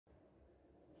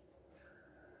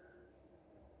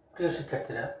প্রিয়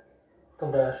শিক্ষার্থীরা,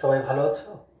 তোমরা সবাই ভালো আছো?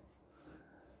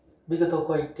 বিগত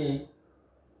কয়েকটি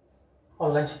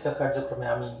অনলাইন শিক্ষা কার্যক্রমে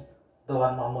আমি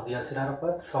দেওয়ান মোহাম্মদ ইয়াসির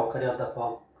আরাফাত, সহকারী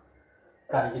অধ্যাপক,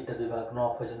 প্রাণীবিদ্যা বিভাগ,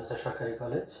 নওয়াব ফয়জুন্নেছা সরকারি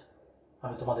কলেজ,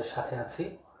 আমি তোমাদের সাথে আছি।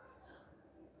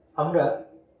 আমরা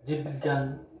জীববিজ্ঞান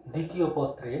দ্বিতীয়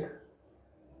পত্রের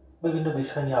বিভিন্ন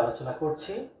বিষয় নিয়ে আলোচনা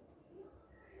করছি।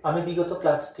 আমি বিগত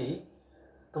ক্লাসটি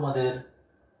তোমাদের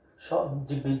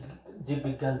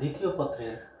জীববিজ্ঞান দ্বিতীয়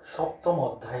পত্রের সপ্তম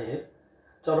অধ্যায়ের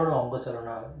চলন ও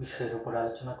অঙ্গচালনা বিষয়ের উপর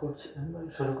আলোচনা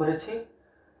শুরু করেছি।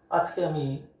 আজকে আমি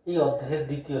এই অধ্যায়ের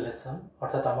দ্বিতীয় লেসন,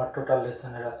 অর্থাৎ আমার টোটাল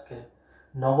লেসনের আজকে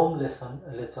নবম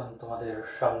লেসন তোমাদের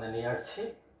সামনে নিয়ে আসছি।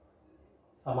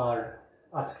 আমার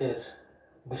আজকের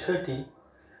বিষয়টি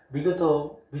বিগত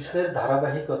বিষয়ের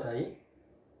ধারাবাহিকতায়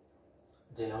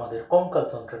যে আমাদের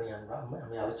কঙ্কালতন্ত্র নিয়ে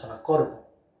আমি আলোচনা করব।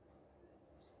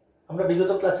 আমরা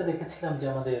বিগত ক্লাসে দেখেছিলাম যে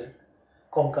আমাদের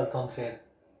কঙ্কালতন্ত্রের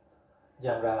যে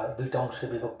আমরা দুইটা অংশে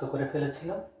বিভক্ত করে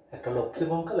ফেলেছিলাম, একটা লক্ষ্মী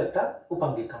কঙ্কাল, একটা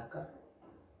উপাঙ্গিক কঙ্কাল।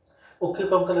 অক্ষীয়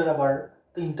কঙ্কালের আবার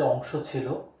তিনটা অংশ ছিল।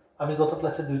 আমি গত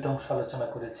ক্লাসে দুইটা অংশ আলোচনা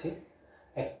করেছি।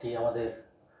 একটি আমাদের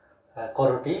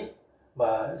করটি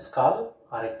বা স্কাল,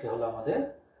 আর একটি হলো আমাদের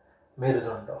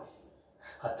মেরুদণ্ড,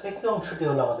 আর তৃতীয় অংশটি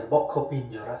হলো আমাদের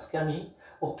বক্ষপিঞ্জর। আজকে আমি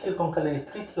অক্ষীয় কঙ্কালের এই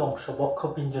তৃতীয় অংশ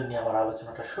বক্ষপিঞ্জর নিয়ে আমার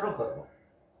আলোচনাটা শুরু করব।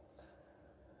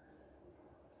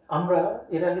 আমরা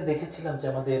এর আগে দেখেছিলাম যে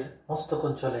আমাদের মস্তক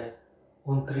অঞ্চলে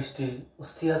 29টি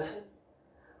অস্থি আছে,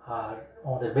 আর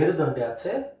আমাদের মেরুদণ্ডে আছে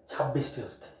 26টি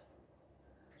অস্থি।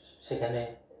 সেখানে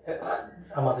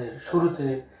আমাদের শুরুতে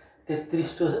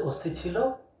 33টি অস্থি ছিল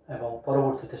এবং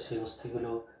পরবর্তীতে সেই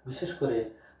অস্থিগুলো বিশেষ করে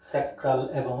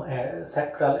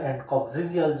স্যাক্রাল অ্যান্ড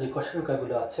কক্সিজিয়াল যে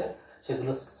কশেরুকাগুলো আছে,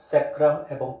 সেগুলো স্যাক্রাম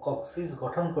এবং কক্সিস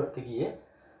গঠন করতে গিয়ে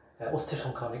অস্থি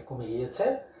সংখ্যা অনেক কমে গিয়েছে,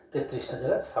 33টা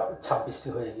জায়গায় 26টি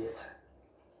হয়ে গিয়েছে।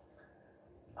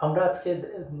 আমরা আজকে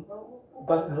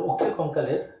অক্ষীয়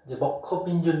কঙ্কালের যে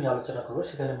বক্ষপিঞ্জর নিয়ে আলোচনা করবো,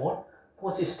 সেখানে মোট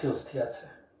 25টি অস্থি আছে।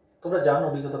 তোমরা জানো,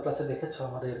 বিগত ক্লাসে দেখেছো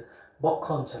আমাদের বক্ষ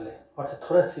অঞ্চলে অর্থাৎ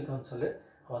থোরাসিক অঞ্চলে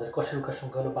আমাদের কশেরুকার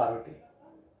সংখ্যা হলো 12টি।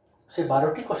 সেই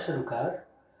 12টি কশেরুকার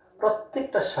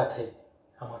প্রত্যেকটার সাথে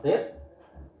আমাদের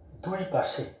দুই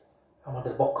পাশে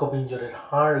আমাদের বক্ষপিঞ্জরের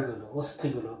হাড়গুলো,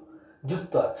 অস্থিগুলো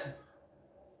যুক্ত আছে।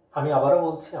 আমি আবারও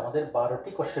বলছি, আমাদের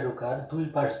 12টি কশেরুকার দুই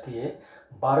পাশ দিয়ে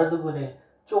 12 দুগুণে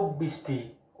 24টি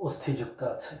অস্থি যুক্ত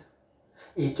আছে।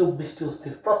 এই 24টি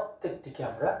অস্থির প্রত্যেকটিকে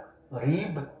আমরা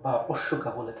রিব বা পশুকা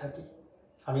বলে থাকি।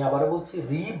 আমি আবারও বলছি,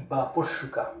 রিব বা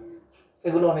পশুকা।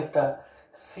 এগুলো অনেকটা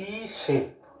সি শেপ,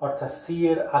 অর্থাৎ সি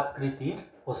এর আকৃতির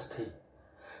অস্থি।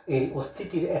 এই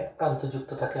অস্থিটির এক প্রান্ত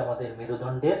যুক্ত থাকে আমাদের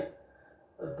মেরুদণ্ডের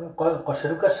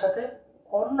কশেরুকার সাথে,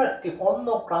 অন্য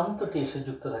প্রান্তটি এসে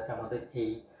যুক্ত থাকে আমাদের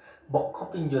এই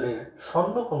বক্ষপিঞ্জরের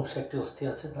সম্মুখ অংশে একটি অস্থি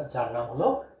আছে, যার নাম হলো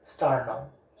স্টারনাম।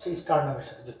 সেই স্টারনামের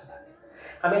সাথে যুক্ত থাকে।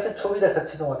 আমি একটা ছবি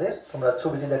দেখাচ্ছি তোমাদের, তোমরা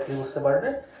ছবিটি দেখলে বুঝতে পারবে।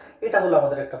 এটা হলো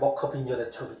আমাদের একটা বক্ষপিঞ্জরের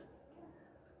ছবি।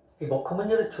 এই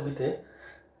বক্ষপিঞ্জরের ছবিতে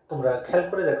তোমরা খেয়াল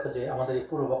করে দেখো যে আমাদের এই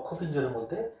পুরো বক্ষপিঞ্জরের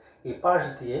মধ্যে এই পাশ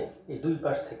দিয়ে, এই দুই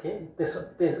পাশ থেকে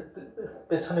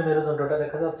পেছনে মেরুদণ্ডটা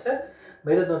দেখা যাচ্ছে,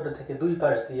 মেরুদণ্ড থেকে দুই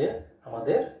পাশ দিয়ে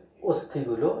আমাদের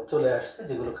অস্থিগুলো চলে আসছে,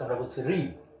 যেগুলোকে আমরা বলছি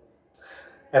রিব।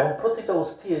 এবং প্রতিটা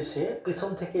অস্থি এসে পিছন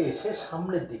থেকে এসে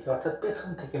সামনের দিকে, অর্থাৎ পেছন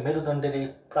থেকে মেরুদণ্ডের এই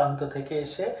প্রান্ত থেকে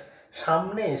এসে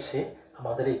সামনে এসে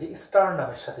আমাদের এই যে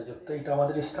স্টারনামের সাথে যুক্ত। এটা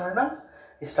আমাদের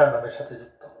স্টারনামের সাথে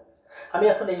যুক্ত। আমি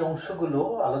এখন এই অংশগুলো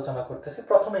আলোচনা করতেছি।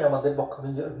 প্রথমে আমাদের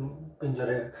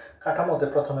বক্ষপিঞ্জরের কাঠামোতে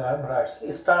প্রথমে আমরা আসছি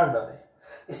স্টারনামে।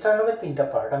 স্টারনামের তিনটা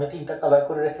পার্ট, আমি তিনটা কালার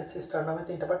করে রেখেছি। স্টারনামে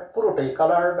তিনটা পার্ট, পুরোটাই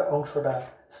কালার্ড অংশটা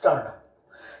স্টারনাম।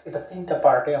 এটা তিনটা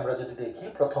পার্টে আমরা যদি দেখি,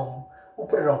 প্রথম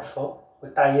উপরের অংশ ওই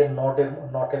টাইয়ের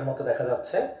নটের মতো দেখা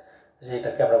যাচ্ছে, যে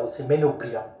এটাকে আমরা বলছি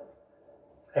মেনোব্রিয়াম।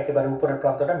 একেবারে উপরের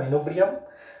প্রান্তটা মেনোব্রিয়াম,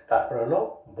 তারপর হলো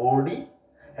বর্ডি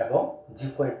এবং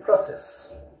জিফয়েড প্রসেস।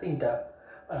 তিনটা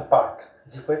পার্ট।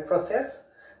 জিফয়েড প্রসেস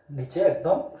নিচে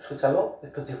একদম সুচালো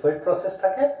একটু জিফয়েড প্রসেস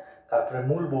থাকে, তারপরে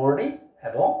মূল বর্ডি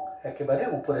এবং একেবারে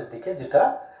উপরের দিকে যেটা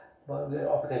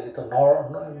অপেক্ষাকৃত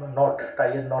নট,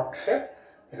 টাইয়ের নট শেপ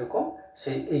এরকম,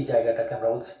 এই জায়গাটাকে আমরা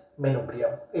বলছি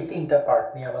মেনোব্রিয়াম। এই তিনটা পার্ট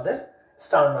নিয়ে আমাদের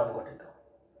স্টারনাম গঠিত।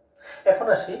 এখন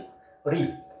আসি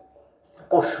রিব,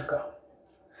 পশুকা।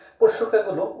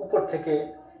 পশুকাগুলো উপর থেকে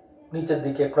নিচের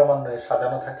দিকে ক্রমান্বয়ে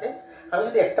সাজানো থাকে। আমি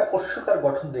যদি একটা পশুকার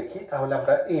গঠন দেখি, তাহলে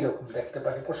আমরা এইরকম দেখতে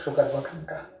পারি পশুকার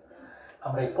গঠনটা।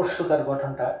 আমরা এই পশুকার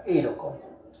গঠনটা এইরকম।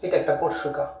 এটা একটা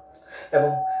পশুকা, এবং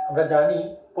আমরা জানি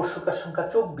পশুকার সংখ্যা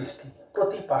 24টি,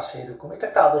 প্রতি পাশে এরকম। এটা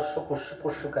একটা আদর্শ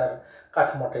পশুকার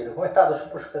কাঠামোটা এরকম। একটা আদর্শ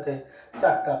পশুকাতে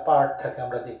 4টা পার্ট থাকে,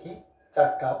 আমরা দেখি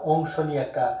 4টা অংশ নিয়ে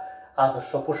একটা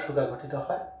আদর্শ পশুকা গঠিত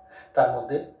হয়। তার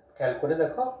মধ্যে খেয়াল করে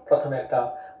দেখো, প্রথমে একটা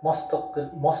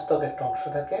মস্তক একটা অংশ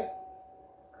থাকে,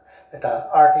 এটা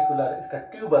আর্টিকুলার একটা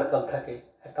টিউবারকাল থাকে,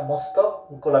 একটা মস্তক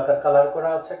গোলাকার কালার করা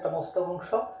আছে একটা মস্তক অংশ,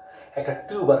 একটা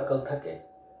টিউবারকাল থাকে,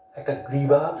 একটা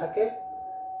গ্রীবা থাকে,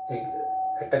 এই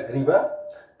একটা গ্রীবা,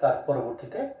 তার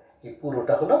পরবর্তীতে এই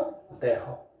পুরোটা হলো দেহ।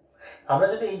 আমরা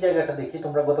যদি এই জায়গাটা দেখি,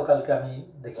 তোমরা গতকালকে আমি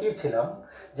দেখিয়েছিলাম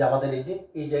যে আমাদের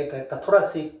এই জায়গাটা একটা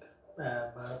থোরাসিক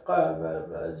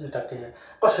যেটাকে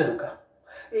কশেরুকা,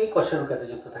 এই কশেরুকাতে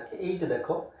যুক্ত থাকে। এই যে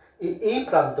দেখো এই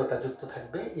প্রান্তটা যুক্ত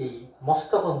থাকবে, এই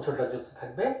মস্তক অঞ্চলটা যুক্ত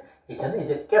থাকবে এখানে এই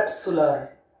যে ক্যাপসুলার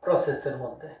প্রসেসের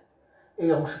মধ্যে, এই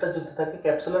অংশটা যুক্ত থাকে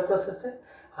ক্যাপসুলার প্রসেসে,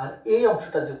 আর এই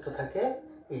অংশটা যুক্ত থাকে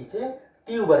এই যে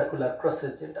টিউবারকুলার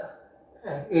প্রসেস যেটা,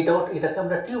 হ্যাঁ এটাকে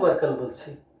আমরা টিউবারকাল বলছি।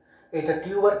 এটা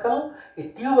টিউবারকাল, এই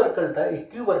টিউবারকালটা এই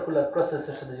টিউবারকুলার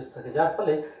প্রসেসের সাথে যুক্ত থাকে, যার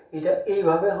ফলে এটা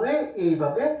এইভাবে হয়ে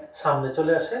এইভাবে সামনে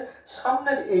চলে আসে।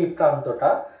 সামনের এই প্রান্তটা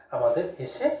আমাদের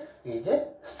এসে এই যে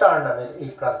স্টারনামের এই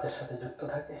প্রান্তের সাথে যুক্ত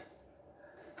থাকে।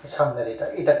 সামনের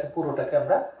এটাকে পুরোটাকে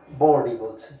আমরা বডি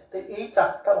বলছি। তো এই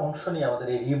চারটা অংশ নিয়ে আমাদের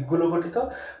এই রিবগুলো গঠিত।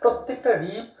 প্রত্যেকটা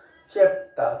রিব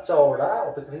চ্যাপ্টা চওড়া,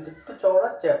 অপেক্ষাকৃত একটু চওড়া,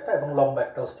 চ্যাপ্টা এবং লম্বা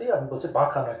একটা অস্থি, আমি বলছি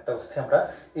বাঁকানো একটা অস্থি আমরা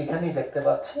এখানেই দেখতে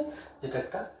পাচ্ছি, যেটা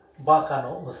একটা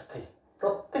বাঁকানো অস্থি।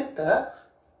 প্রত্যেকটা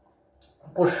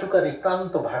পশুকার এই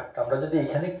প্রান্ত ভাগটা আমরা যদি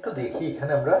এখানে একটু দেখি,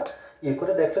 এখানে আমরা ইয়ে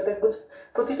করে দেখলে দেখবো যে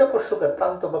প্রতিটা পশুকার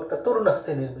প্রান্ত ভাগটা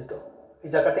তরুণাস্থি নির্মিত। এই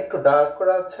জায়গাটা একটু ডার্ক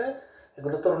করা আছে,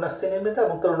 এগুলো তরুণাস্থি নির্মিত,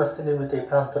 এবং তরুণাস্থি নির্মিত এই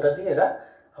প্রান্তটা দিয়ে এরা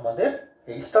আমাদের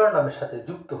এই স্টারনামের সাথে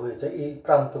যুক্ত হয়ে যায়। এই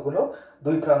প্রান্তগুলো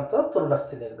দুই প্রান্ত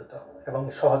তরুণাস্থি নির্মিত এবং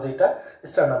সহজে এটা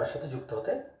স্টারনামের সাথে যুক্ত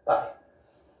হতে পারে।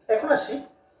 এখন আসি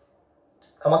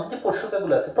আমাদের যে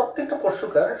পশুকাগুলো আছে, প্রত্যেকটা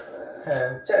পশুকার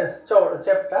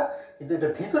চ্যাপটা, কিন্তু এটা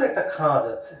ভিতরে একটা খাঁজ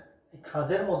আছে। এই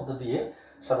খাঁজের মধ্য দিয়ে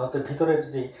সাধারণত ভিতরের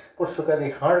যে পশুকার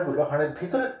এই হাড়গুলো, হাড়ের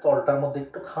ভিতরের তলটার মধ্যে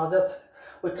একটু খাঁজ আছে,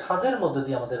 ওই খাঁজের মধ্য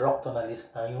দিয়ে আমাদের রক্তনালী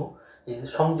স্নায়ু এই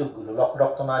সংযোগগুলো,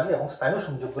 রক্তনালী এবং স্নায়ু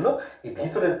সংযোগগুলো এই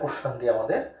ভিতরের পোর্শন দিয়ে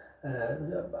আমাদের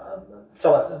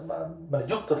মানে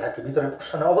যুক্ত থাকে, ভিতরের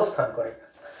পোর্শনে অবস্থান করে।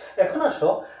 এখন আসো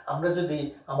আমরা যদি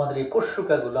আমাদের এই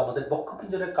পশুকাগুলো, আমাদের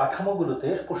বক্ষপিঞ্জরের কাঠামোগুলোতে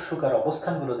পশুকার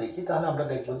অবস্থানগুলো দেখি, তাহলে আমরা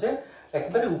দেখবো যে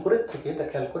একেবারে উপরের থেকে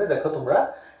খেয়াল করে দেখো তোমরা,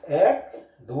 1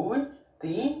 2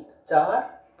 3 4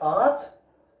 5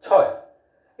 6,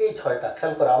 এই 6টা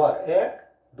খেয়াল করো আবার, 1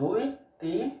 2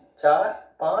 3 4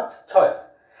 5 6,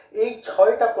 এই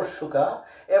 6টা পশুকা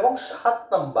এবং 7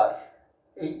 নাম্বার,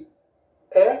 এই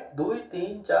 1 2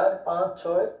 3 4 5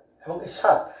 6 এবং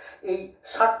 7, এই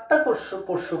 7টা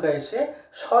পশুকা এসে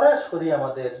সরাসরি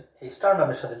আমাদের এই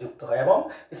স্টারনামের সাথে যুক্ত হয়, এবং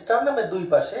স্টারনামের দুই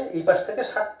পাশে, এই পাশ থেকে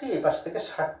 7টি, এই পাশ থেকে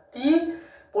 7টি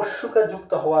পশুকা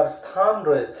যুক্ত হওয়ার স্থান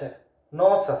রয়েছে,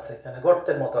 নচ আছে, এখানে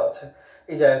গর্তের মতো আছে,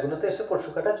 এই জায়গাগুলোতে এসে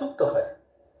পশুকাটা যুক্ত হয়।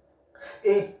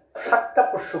 এই 7টা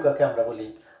পশুকাকে আমরা বলি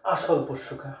আসল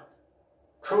পশুকা,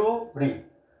 ট্রু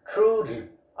রিব,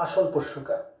 আসল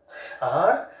পশুকা।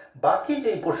 আর বাকি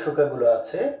যেই পশুকাগুলো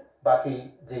আছে, বাকি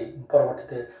যে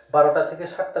পরবর্তীতে 12টা থেকে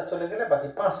 7টা চলে গেলে বাকি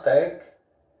 5টা,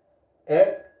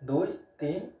 1 2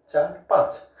 3 4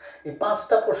 5, এই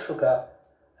 5টা পশুকা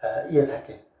ইয়ে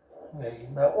থাকে, এই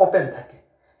ওপেন থাকে,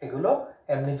 এগুলো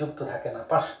এমনি যুক্ত থাকে না।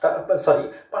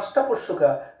 5টা পশুকা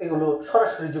এগুলো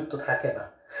সরাসরি যুক্ত থাকে না।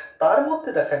 তার মধ্যে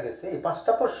দেখা গেছে এই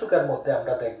 5টা পশুকার মধ্যে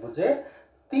আমরা দেখব যে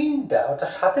 3টা,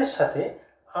 অর্থাৎ 7-এর সাথে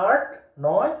 8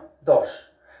 9 10,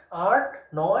 8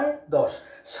 9 10,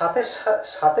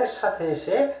 7-এর সাথে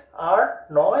এসে 8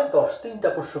 9 10 3টা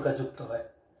পশুকা যুক্ত হয়।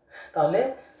 তাহলে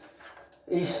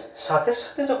এই 7-এর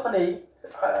সাথে যখন এই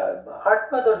 8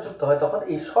 9 10 যুক্ত হয়, তখন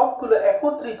এই সবগুলো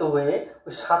একত্রিত হয়ে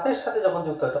ওই 7-এর সাথে যখন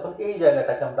যুক্ত হয়, তখন এই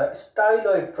জায়গাটাকে আমরা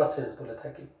স্টাইলয়েড প্রসেস বলে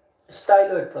থাকি।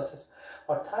 স্টাইলয়েড প্রসেস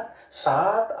অর্থাৎ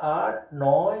 7 8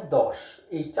 9 10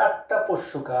 এই 4টা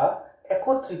পশুকা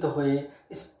একত্রিত হয়ে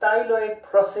স্টাইলয়েড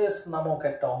প্রসেস নামক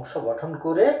একটা অংশ গঠন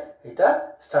করে এটা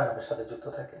স্টারনামের সাথে যুক্ত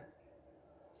থাকে।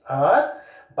 আর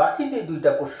বাকি যে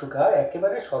 2টা পশুকা,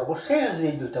 একেবারে সর্বশেষ যে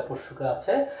 2টা পশুকা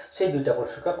আছে, সেই 2টা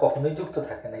পশুকা কখনোই যুক্ত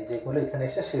থাকে না, যেগুলো এখানে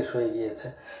এসে শেষ হয়ে গিয়েছে,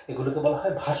 এগুলোকে বলা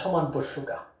হয় ভাসমান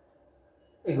পশুকা।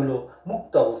 এগুলো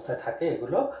মুক্ত অবস্থায় থাকে,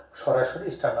 এগুলো সরাসরি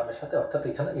স্টারনামের সাথে, অর্থাৎ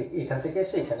এখান থেকে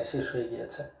এসে এখানে শেষ হয়ে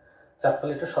গিয়েছে, যার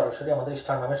ফলে এটা সরাসরি আমাদের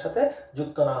স্টারনামের সাথে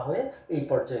যুক্ত না হয়ে এই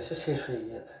পর্যায়ে এসে শেষ হয়ে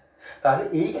গিয়েছে। তাহলে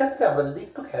এই ক্ষেত্রে আমরা যদি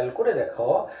একটু খেয়াল করে দেখো,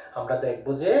 আমরা দেখব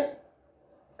যে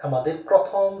আমাদের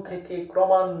প্রথম থেকে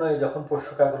ক্রমান্বয়ে যখন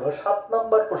পশুকাগুলো 7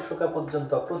 নম্বর পশুকা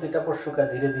পর্যন্ত, প্রতিটা পশুকা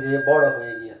ধীরে ধীরে বড়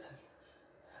হয়ে গিয়েছে,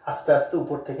 আস্তে আস্তে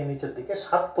উপর থেকে নিচের দিকে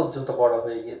 7 পর্যন্ত বড়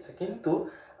হয়ে গিয়েছে, কিন্তু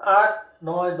 8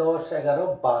 9 10 11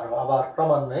 12 আবার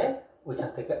ক্রমান্বয়ে ওইখান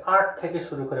থেকে 8 থেকে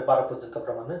শুরু করে 12 পর্যন্ত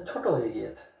ক্রমান্বয়ে ছোট হয়ে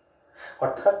গিয়েছে।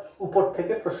 অর্থাৎ উপর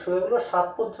থেকে প্রস্রাবগুলো 7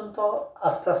 পর্যন্ত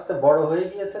আস্তে আস্তে বড় হয়ে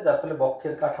গিয়েছে, যার ফলে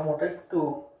বক্ষের কাঠামোটা একটু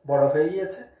বড় হয়ে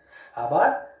গিয়েছে। আবার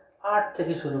 8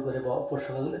 থেকে শুরু করে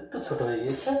প্রস্রাবগুলো একটু ছোট হয়ে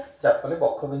গিয়েছে, যার ফলে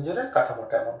বক্ষপিঞ্জরের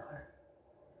কাঠামোটা এমন হয়।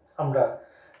 আমরা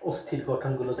অস্থির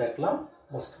গঠনগুলো দেখলাম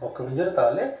বক্ষপিঞ্জরে।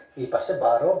 তাহলে এই পাশে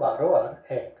 12, 12 আর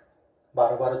 1,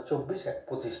 12, 12, 24, 1,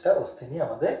 25টা অস্থি নিয়ে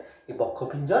আমাদের এই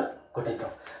বক্ষপিঞ্জর গঠিত।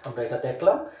 আমরা এটা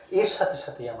দেখলাম। এর সাথে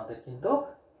সাথে আমাদের কিন্তু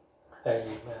এই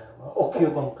অক্ষীয়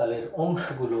কঙ্কালের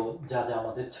অংশগুলো যা যা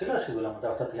আমাদের ছিল সেগুলো আমরা,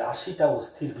 অর্থাৎ 80টা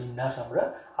অস্থির বিন্যাস আমরা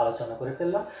আলোচনা করে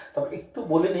ফেললাম। তবে একটু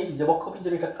বলে নেই যে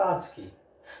বক্ষপিঞ্জর এটা কাজ কি।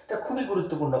 এটা খুবই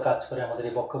গুরুত্বপূর্ণ কাজ করে আমাদের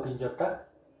এই বক্ষপিঞ্জরটা।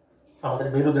 আমাদের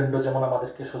মেরুদণ্ড যেমন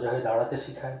আমাদেরকে সোজা হয়ে দাঁড়াতে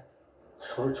শেখায়,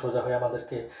 সোজা হয়ে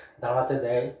আমাদেরকে দাঁড়াতে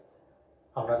দেয়,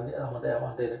 আমরা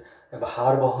আমাদের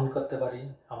ভার বহন করতে পারি,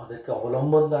 আমাদেরকে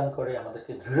অবলম্বন দান করে,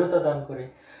 আমাদেরকে দৃঢ়তা দান করে।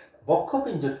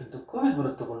 বক্ষপিঞ্জর কিন্তু খুবই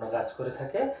গুরুত্বপূর্ণ কাজ করে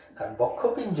থাকে, কারণ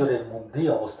বক্ষপিঞ্জরের মধ্যেই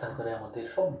অবস্থান করে আমাদের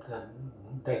সব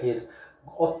দেহের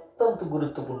অত্যন্ত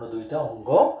গুরুত্বপূর্ণ 2টা অঙ্গ।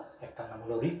 একটা নাম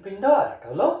হলো হৃৎপিণ্ড আর একটা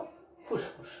হলো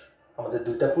ফুসফুস। আমাদের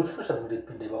 2টা ফুসফুস এবং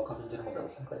হৃৎপিণ্ড বক্ষপিঞ্জরের মধ্যে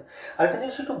অবস্থান করে। আর একটা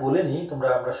জিনিস একটু বলে নিই,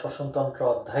 আমরা শ্বসনতন্ত্র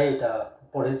অধ্যায়ে এটা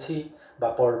পড়েছি বা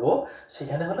পড়ব।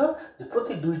 সেখানে হলো যে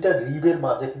প্রতি 2টা রিবের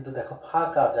মাঝে কিন্তু দেখো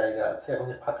ফাঁকা জায়গা আছে, এবং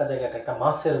এই ফাঁকা জায়গাটা একটা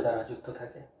মাসেল দ্বারা যুক্ত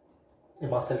থাকে। এই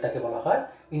মাসেলটাকে বলা হয়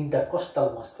ইন্টারকোস্টাল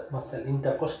মাসেল,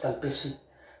 ইন্টারকোস্টাল পেশি।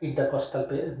 ইন্টারকোস্টাল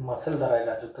মাসেল দ্বারা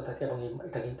এরা যুক্ত থাকে, এবং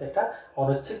এটা কিন্তু একটা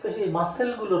অনৈচ্ছিক পেশি। এই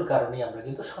মাসেলগুলোর কারণেই আমরা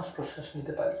কিন্তু শ্বাস প্রশ্বাস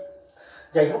নিতে পারি।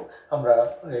 যাই হোক, আমরা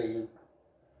এই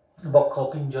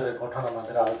বক্ষপিঞ্জরের গঠন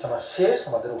আমাদের আলোচনা শেষ।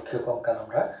 আমাদের অক্ষীয় কঙ্কাল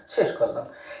আমরা শেষ করলাম।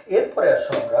 এরপরে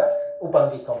আসো আমরা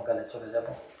উপাঙ্গিক কঙ্কালে চলে যাব।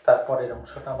 তারপরের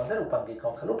অংশটা আমাদের উপাঙ্গিক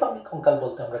কঙ্কাল। উপাঙ্গিক কঙ্কাল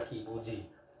বলতে আমরা কি বুঝি?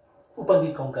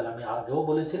 উপাঙ্গিক কঙ্কাল আমি আগেও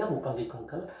বলেছিলাম, উপাঙ্গিক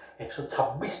কঙ্কাল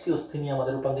 126টি অস্থি নিয়ে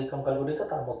আমাদের উপাঙ্গিক কঙ্কাল গঠিত।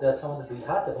 তার মধ্যে আছে আমাদের 2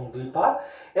 হাত এবং 2 পা,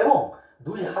 এবং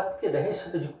 2 হাতকে দেহের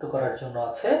সাথে যুক্ত করার জন্য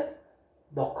আছে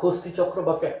বক্ষ অস্থিচক্র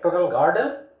বা পেক্টোরাল গার্ডেল,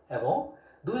 এবং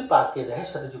 2 পাকে দেহের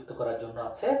সাথে যুক্ত করার জন্য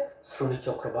আছে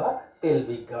শ্রোণীচক্র বা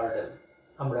পেলভিক গার্ডেল।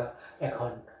 আমরা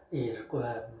এখন এর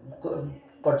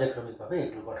পর্যায়ক্রমিকভাবে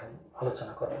এগুলো গঠন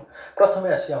আলোচনা করব। প্রথমে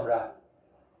আসি আমরা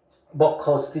বক্ষ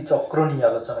অস্থিচক্র নিয়ে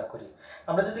আলোচনা করি।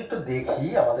 আমরা যদি একটু দেখি,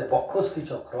 আমাদের বক্ষ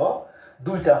অস্থিচক্র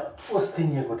 2টা অস্থি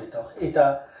নিয়ে গঠিত। এটা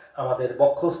আমাদের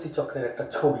বক্ষ অস্থিচক্রের একটা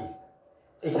ছবি।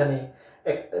 এখানে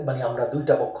আমরা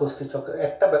 2টা বক্ষ অস্থিচক্র,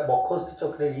 একটা বক্ষ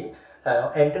অস্থিচক্রেরই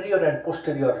অ্যান্টেরিয়র অ্যান্ড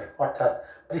পোস্টেরিয়র, অর্থাৎ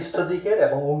পৃষ্ঠ দিকের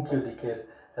এবং অঙ্কীয় দিকের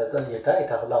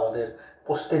এটা হলো আমাদের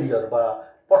পোস্টেরিয়র বা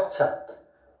পশ্চাৎ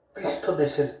পৃষ্ঠ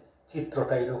দেশের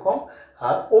চিত্রটা এরকম,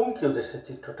 আর অঙ্কীয় দেশের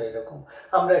চিত্রটা এরকম।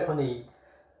 আমরা এখন এই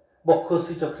বক্ষ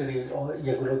অস্থিচক্রের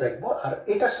ইয়েগুলো দেখবো। আর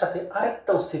এটার সাথে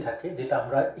আরেকটা অস্থি থাকে যেটা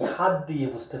আমরা হাত দিয়ে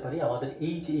বুঝতে পারি। আমাদের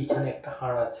এই যে এইখানে একটা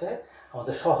হাড় আছে,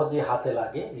 আমাদের সহজে হাতে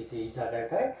লাগে, এই যে এই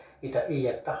জায়গাটায়, এটা এই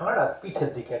একটা হাড়, আর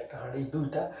পিঠের দিকে একটা হাড়। এই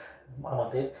 2টা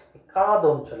আমাদের কাঁধ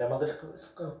অঞ্চলে, আমাদের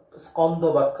স্কন্দ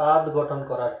বা কাঁধ গঠন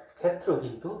করার ক্ষেত্রেও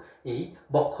কিন্তু এই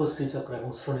বক্ষ অস্থিচক্র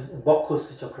এবং বক্ষ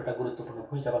অস্থিচক্রটা গুরুত্বপূর্ণ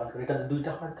ভূমিকা পালন করে। এটাতে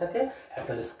 2টা হাড় থাকে, একটা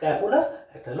হলো স্ক্যাপুলার,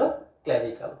 একটা হলো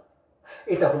ক্ল্যাভিকল।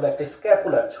 এটা হলো একটা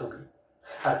স্ক্যাপুলার ছবি,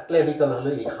 আর ক্ল্যাভিকল হলো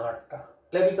এই হাড়টা।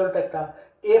 ক্ল্যাভিকলটা একটা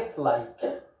এফ লাইক,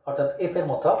 অর্থাৎ এফ এর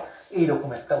মতো এইরকম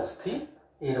একটা অস্থি,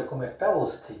 এইরকম একটা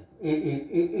অস্থি,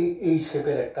 এই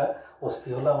শেপের একটা অস্থি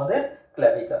হলো আমাদের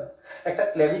ক্ল্যাভিকল। একটা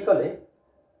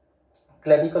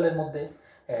ক্ল্যাভিকলের মধ্যে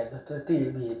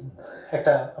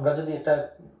একটা, আমরা যদি একটা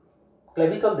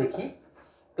ক্ল্যাভিকল দেখি,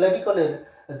 ক্ল্যাভিকলের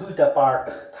 2টা পার্ট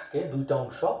থাকে, 2টা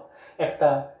অংশ। একটা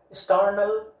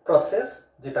স্টার্নাল প্রসেস,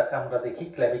 যেটাকে আমরা দেখি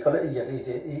ক্ল্যাভিকলে, এই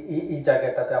যে এই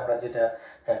জায়গাটাতে আমরা যেটা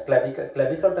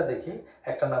ক্ল্যাভিকলটা দেখি,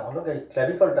 একটা নাম হলো, এই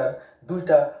ক্ল্যাভিকলটার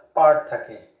 2টা পার্ট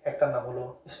থাকে। একটা নাম হলো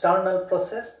স্টার্নাল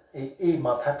প্রসেস, এই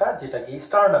মাথাটা যেটা কি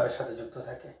স্টার্নামের সাথে যুক্ত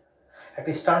থাকে,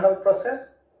 একটা স্টার্নাল প্রসেস।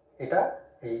 এটা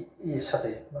এই এর সাথে,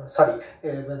 সরি,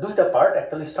 2টা পার্ট,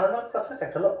 একটা হলো স্টার্নাল প্রসেস,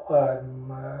 একটা হলো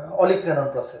অলিক্রেনন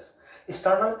প্রসেস।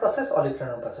 Sternal process,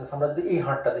 অলিক্রেনন process. আমরা যদি এই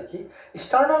হাড়টা দেখি,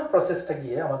 স্টার্নাল প্রসেসটা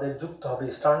গিয়ে আমাদের যুক্ত হবে,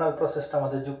 স্টার্নাল প্রসেসটা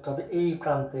আমাদের যুক্ত হবে এই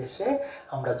প্রান্তে এসে,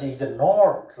 আমরা যে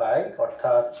নর্থ লাইক,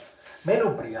 অর্থাৎ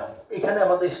মেনুব্রিয়াম, এখানে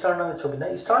আমাদের স্টার্নামের ছবি না,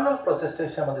 স্টার্নাল প্রসেসটা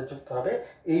এসে আমাদের যুক্ত হবে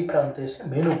এই প্রান্তে এসে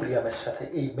মেনুব্রিয়ামের সাথে,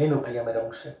 এই মেনুব্রিয়ামের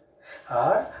অংশে।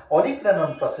 আর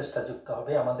অলিক্রেনন প্রসেসটা যুক্ত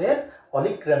হবে আমাদের,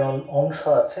 অলিক্রেনন অংশ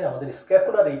আছে আমাদের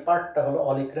স্ক্যাপুলার, এই পার্টটা হলো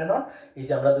অলিক্রেনন। এই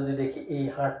যে আমরা যদি দেখি, এই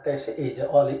হাড়টা এসে এই যে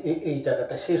এই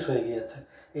জায়গাটা শেষ হয়ে গিয়েছে,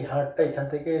 এই হাড়টা এখান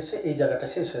থেকে এসে এই জায়গাটা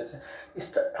শেষ হয়েছে।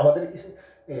 আমাদের এই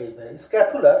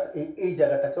স্ক্যাপুলার এই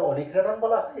জায়গাটাকে অলিক্রেনন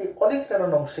বলা হয়। এই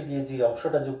অলিক্রেনন অংশে গিয়ে যে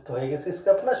অংশটা যুক্ত হয়ে গেছে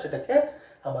স্ক্যাপুলার, সেটাকে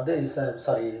আমাদের,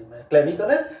 সরি,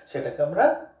 ক্ল্যাভিকলের, সেটাকে আমরা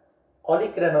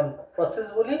অলিক্রেনন প্রসেস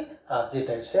বলি, আর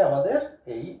যেটা এসে আমাদের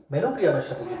এই মেনোপ্রিয়ামের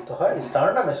সাথে যুক্ত হয়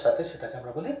স্টার্নামের সাথে, সেটাকে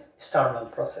আমরা বলি স্টার্নাল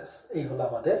প্রসেস। এই হলো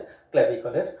আমাদের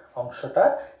ক্ল্যাভিকলের অংশটা।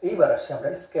 এইবার আসি আমরা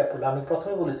স্ক্যাপুলা। আমি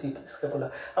প্রথমে বলেছি স্ক্যাপুলা।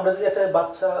 আমরা যদি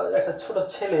একটা ছোট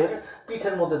ছেলের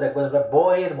পিঠের মধ্যে দেখবো আমরা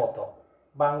বয়ের মতো,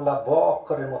 বাংলা ব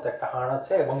অক্ষরের মতো একটা হাড়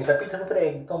আছে এবং এটা পিঠের উপরে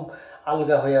একদম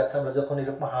আলগা হয়ে আছে। আমরা যখন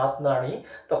এরকম হাত নাড়ি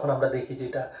তখন আমরা দেখি যে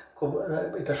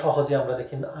এটা সহজে আমরা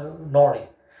দেখি নড়ে।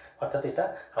 অর্থাৎ এটা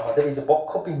আমাদের এই যে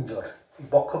বক্ষপিঞ্জর, এই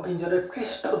বক্ষপিঞ্জরের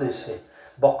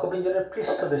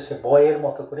পৃষ্ঠদেশে বয়ের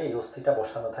মতো করে এই অস্থিটা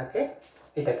বসানো থাকে।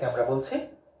 এটাকে আমরা বলছি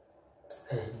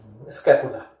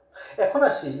স্ক্যাপুলা। এখন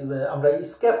আসি আমরা এই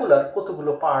স্ক্যাপুলার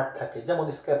কতগুলো পার্ট থাকে। যেমন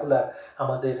স্ক্যাপুলার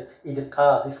আমাদের এই যে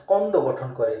কাঁধ স্কন্দ গঠন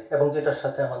করে এবং যেটার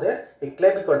সাথে আমাদের এই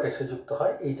ক্ল্যাভিকলটা এসে যুক্ত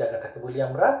হয়, এই জায়গাটাকে বলি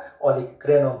আমরা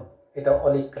অলিক্রেনম। এটা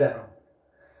অলিক্রেনম।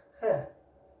 হ্যাঁ,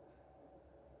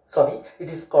 sorry, it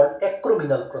is called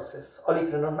acromial process.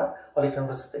 Olecranon না, olecranon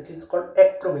process, it is called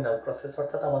acromial process.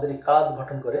 অর্থাৎ আমাদের এই কাঁধ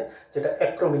গঠন করে, যেটা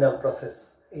acromial process।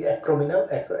 এই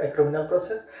acromial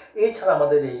process। এছাড়া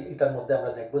আমাদের এটার মধ্যে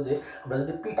আমরা দেখবো যে আমরা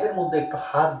যদি পিঠের মধ্যে একটু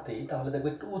হাত দিই তাহলে দেখবো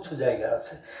একটু উঁচু জায়গা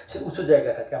আছে। সেই উঁচু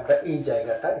জায়গাটাকে আমরা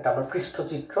এটা আমরা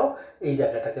পৃষ্ঠচিত্র, এই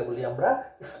জায়গাটাকে বলি আমরা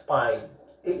স্পাইন।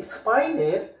 এই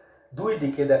স্পাইনের দুই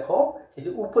দিকে দেখো, এই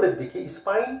যে উপরের দিকে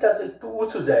স্পাইনটা যে একটু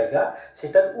উঁচু জায়গা,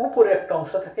 সেটার উপরে একটা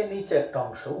অংশ থাকে, নিচে একটা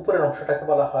অংশ। উপরের অংশটাকে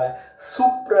বলা হয়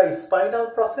সুপ্রা স্পাইনাল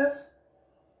প্রসেস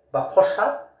বা ফসা,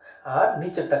 আর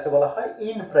নিচেরটাকে বলা হয়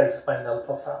ইনফ্রা স্পাইনাল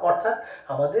ফসা। অর্থাৎ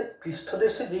আমাদের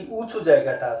পৃষ্ঠদেশে যে উঁচু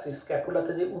জায়গাটা আছে,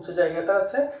 স্ক্যাপুলাতে যে উঁচু জায়গাটা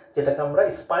আছে, যেটাকে আমরা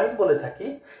স্পাইন বলে থাকি,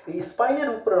 এই স্পাইনের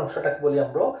উপরের অংশটাকে বলি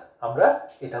আমরা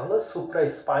এটা হলো সুপ্রা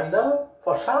স্পাইনাল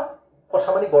ফসা। ফসা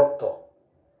মানে গর্ত,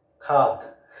 খাদ।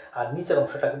 আর নিচের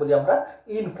অংশটাকে বলি আমরা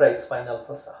ইনফ্রা স্পাইনাল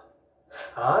ফসা।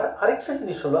 আর আরেকটা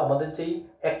জিনিস হলো আমাদের যেই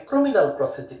অ্যাক্রোমিনাল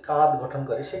প্রসেস, যে কাঁধ গঠন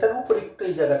করে, সেটার উপর একটু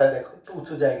এই জায়গাটা দেখো একটু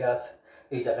উঁচু জায়গা আছে,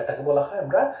 এই জায়গাটাকে বলা হয়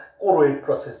আমরা কোরোয়েড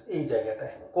প্রসেস। এই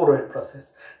জায়গাটায় কোরোয়েড প্রসেস।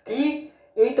 ঠিক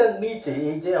এইটার নিচে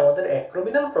এই যে আমাদের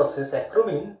অ্যাক্রোমিনাল প্রসেস,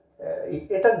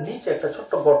 এটার নিচে একটা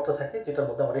ছোট্ট গর্ত থাকে, যেটার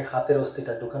মধ্যে আমার এই হাতের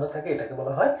অস্থিটা ঢুকানো থাকে, এটাকে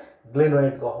বলা হয়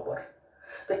গ্লেনয়েড গহ্বর।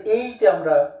 তো এই যে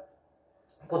আমরা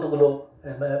কতগুলো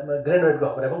গ্লেনয়েড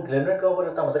গহ্বর, এবং গ্লেনয়েড গহ্বরে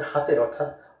তো আমাদের হাতের, অর্থাৎ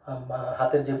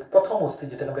হাতের যে প্রথম অস্থি,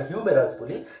 যেটাকে আমরা হিউমেরাস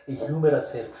বলি, এই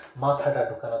হিউমেরাসের মাথাটা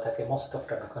ঢুকানো থাকে,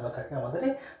 মস্তকটা ঢুকানো থাকে আমাদের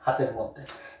এই হাতের মধ্যে।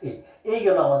 এই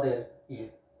গেল আমাদের এই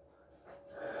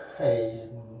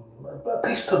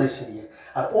পৃষ্ঠদেশের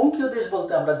আর অঙ্কীয় দেশ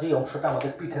বলতে আমরা যে অংশটা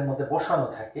আমাদের পিঠের মধ্যে বসানো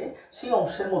থাকে, সেই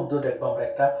অংশের মধ্যে দেখবো আমরা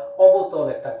একটা অবতল,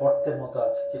 একটা গর্তের মতো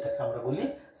আছে, যেটাকে আমরা বলি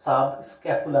সাব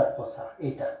স্ক্যাপুলার ফসা।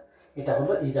 এটা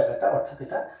হলো এই জায়গাটা। অর্থাৎ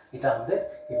এটা আমাদের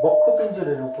এই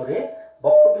বক্ষপিঞ্জরের উপরে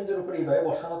এইভাবে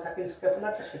বসানো থাকে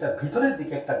স্ক্যাপুলারটা। সেটার ভিতরের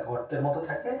দিকে একটা গর্তের মতো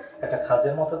থাকে, একটা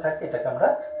খাঁজের মতো থাকে, এটাকে আমরা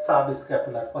সাব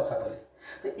স্ক্যাপুলার ফসা বলি।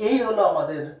 তো এই হলো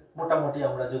আমাদের মোটামুটি,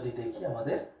 আমরা যদি দেখি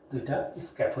আমাদের দুইটা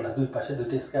স্ক্যাপুলা, দুই পাশে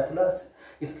দুইটা স্ক্যাপুলা আছে।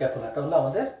 স্ক্যাপুলাটা হলো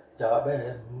আমাদের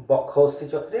বক্ষ অস্থি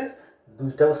চক্রের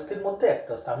দুইটা অস্থির মধ্যে একটা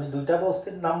অস্থি। আমি দুইটা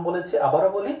অস্থির নাম বলেছি, আবারও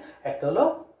বলি। একটা হলো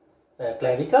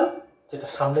ক্ল্যাভিকল, যেটা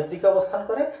সামনের দিকে অবস্থান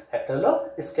করে, একটা হলো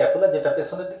স্ক্যাপুলা, যেটা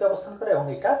পেছনের দিকে অবস্থান করে, এবং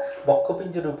এটা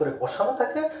বক্ষপিঞ্জরের উপরে বসানো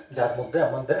থাকে, যার মধ্যে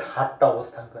আমাদের হাতটা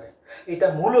অবস্থান করে। এটা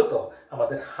মূলত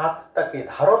আমাদের হাতটাকে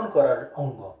ধারণ করার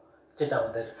অঙ্গ, যেটা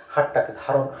আমাদের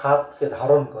হাতকে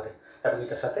ধারণ করে। এবং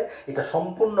এটার সাথে এটা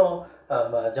সম্পূর্ণ,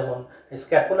 যেমন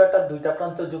স্ক্যাপুলাটা দুইটা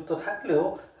প্রান্ত যুক্ত থাকলেও,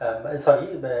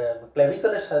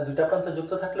 ক্ল্যাভিকলের সাথে দুইটা প্রান্ত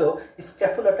যুক্ত থাকলেও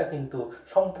স্ক্যাপুলাটা কিন্তু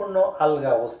সম্পূর্ণ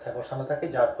আলগা অবস্থায় বসানো থাকে,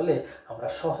 যার ফলে আমরা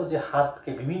সহজে হাতকে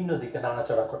বিভিন্ন দিকে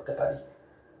নাড়াচড়া করতে পারি।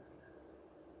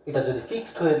 এটা যদি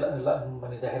ফিক্সড হয়ে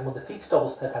মানে দেহের মধ্যে ফিক্সড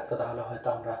অবস্থায় থাকতো, তাহলে হয়তো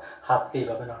আমরা হাতকে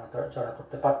এইভাবে নাড়াচড়া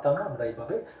করতে পারতাম না, আমরা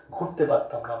এইভাবে ঘুরতে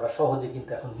পারতাম না। আমরা সহজে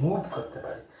কিন্তু এখন মুভ করতে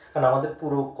পারি, কারণ আমাদের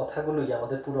পুরো কথাগুলোই,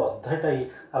 আমাদের পুরো অধ্যায়টাই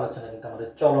আলোচনা কিন্তু আমাদের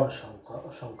চলন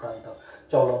সংক্রান্ত,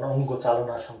 চলন অঙ্গ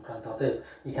চালনা সংক্রান্ত। অতএব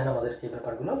এখানে আমাদেরকে এই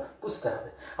ব্যাপারগুলো বুঝতে হবে।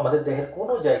 আমাদের দেহের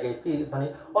কোনো জায়গায় মানে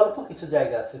অল্প কিছু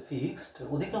জায়গা আছে ফিক্সড,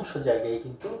 অধিকাংশ জায়গায়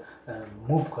কিন্তু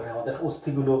মুভ করে। আমাদের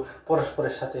অস্থিগুলো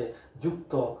পরস্পরের সাথে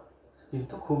যুক্ত,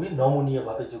 কিন্তু খুবই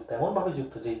নমনীয়ভাবে যুক্ত, এমনভাবে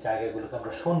যুক্ত যে জায়গাগুলোকে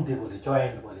আমরা সন্ধি বলি,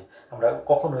 জয়েন্ট বলি। আমরা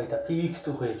কখনো এটা ফিক্সড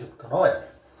হয়ে যুক্ত নয়।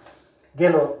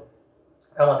 গেল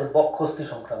আমাদের বক্ষস্থি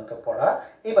সংক্রান্ত পড়া।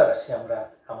 এবার আসি আমরা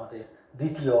আমাদের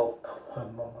দ্বিতীয়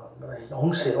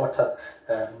অংশে, অর্থাৎ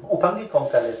উপাঙ্গিক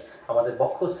কঙ্কালের আমাদের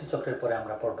বক্ষস্থি চক্রের পরে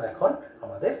আমরা পড়বো এখন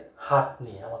আমাদের হাত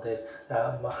নিয়ে। আমাদের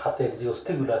হাতের যে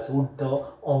অস্থিগুলো আছে, ঊর্ধ্ব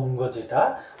অঙ্গ, যেটা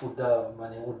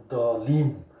ঊর্ধ্ব লিম,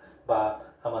 বা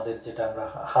আমাদের যেটা আমরা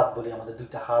হাত বলি, আমাদের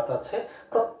দুইটা হাত আছে।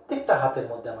 প্রত্যেকটা হাতের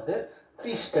মধ্যে আমাদের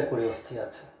 30টা করে অস্থি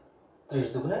আছে। 30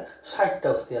 দুগুণে 60টা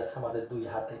অস্থি আছে আমাদের দুই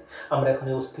হাতে। আমরা এখন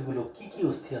এই অস্থিগুলো কি কি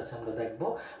অস্থি আছে আমরা দেখব।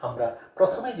 আমরা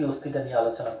প্রথমে যে অস্থিটা নিয়ে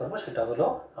আলোচনা করব সেটা হলো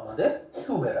আমাদের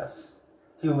হিউমেরাস।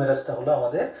 হিউমেরাসটা হলো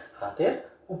আমাদের হাতের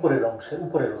উপরের অংশে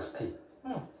উপরের অস্থি।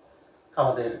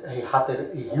 আমাদের এই হাতের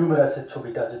এই হিউমেরাসের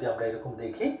ছবিটা যদি আমরা এরকম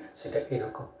দেখি সেটা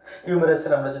এরকম।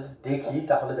 হিউমেরাসের আমরা যদি দেখি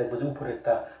তাহলে দেখবো যে উপরে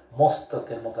একটা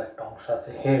মস্তকের মতো একটা অংশ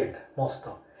আছে, হেড,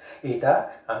 মস্তক। এটা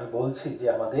আমি বলছি যে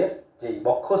আমাদের যে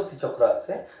বক্ষস্থি চক্র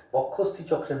আছে, বক্ষস্থি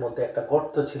চক্রের মধ্যে একটা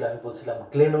গর্ত ছিল, আমি বলছিলাম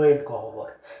গ্লেনোয়েড গহ্বর।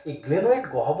 এই গ্লেনোয়েড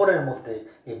গহ্বরের মধ্যে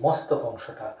এই মস্তক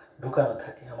অংশটা ঢুকানো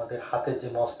থাকে, আমাদের হাতের যে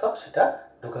মস্তক সেটা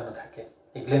ঢুকানো থাকে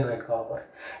এই গ্লেনোয়েড গহ্বর।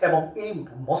 এবং এই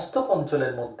মস্তক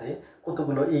অঞ্চলের মধ্যে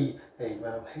কতগুলো এই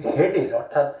হেডের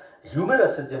অর্থাৎ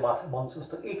হিউমেরাসের যে মাথা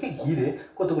মস্তক একে ঘিরে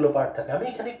কতগুলো পার্ট থাকে। আমি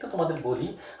এখানে একটু তোমাদের বলি,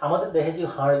 আমাদের দেহে যে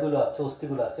হাড়গুলো আছে,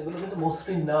 অস্থিগুলো আছে, এগুলো কিন্তু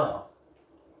মসৃণ না।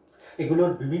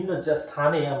 এগুলোর বিভিন্ন যা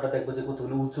স্থানে আমরা দেখবো যে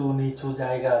কতগুলো উঁচু নিচু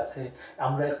জায়গা আছে।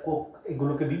 আমরা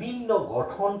এগুলোকে বিভিন্ন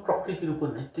গঠন প্রকৃতির উপর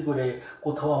ভিত্তি করে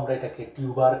কোথাও আমরা এটাকে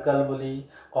টিউবারকাল বলি,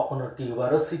 কখনো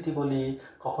টিউবারোসিটি বলি,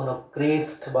 কখনো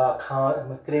ক্রেস্ট বা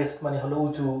ক্রেস্ট মানে হলো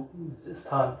উঁচু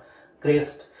স্থান,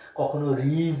 ক্রেস্ট, কখনো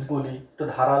রিজ বলি, একটু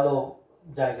ধারালো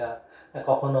জায়গা,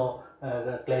 কখনো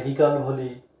ক্লেভিকল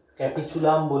বলি,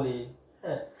 ক্যাপিচুলাম বলি,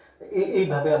 হ্যাঁ,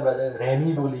 এইভাবে আমরা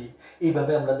র্যামি বলি।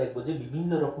 এইভাবে আমরা দেখবো যে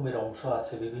বিভিন্ন রকমের অংশ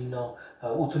আছে, বিভিন্ন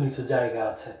উঁচু নিচু জায়গা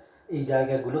আছে। এই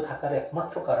জায়গাগুলো থাকার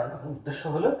একমাত্র কারণ উদ্দেশ্য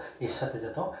হলো এর সাথে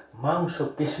যেন মাংস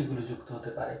পেশিগুলো যুক্ত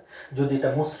হতে পারে। যদি এটা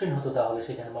মসৃণ হতো তাহলে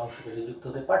সেখানে মাংস পেশি যুক্ত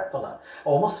হতে পারতো না।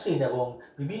 অমসৃণ এবং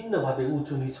বিভিন্নভাবে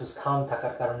উঁচু নিচু স্থান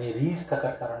থাকার কারণে, রিজ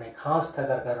থাকার কারণে, খাঁজ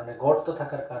থাকার কারণে, গর্ত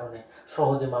থাকার কারণে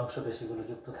সহজে মাংস পেশিগুলো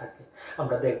যুক্ত থাকে।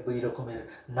 আমরা দেখবো এই রকমের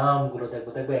নামগুলো দেখবো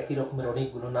একই রকমের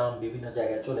অনেকগুলো নাম বিভিন্ন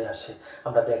জায়গায় চলে আসে।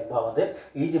 আমরা দেখবো আমাদের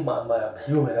এই যে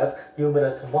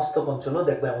হিউমেরাসের মস্তক অঞ্চলও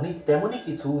দেখবো তেমনই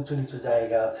কিছু উঁচু নিচু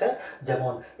জায়গা আছে।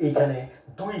 যেমন এইখানে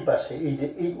দুই পাশে, এই যে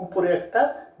এই উপরে একটা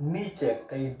নিচে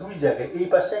একটা, এই দুই জায়গায়, এই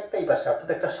পাশে একটা এই পাশে, অর্থাৎ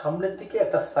একটা সামনের দিকে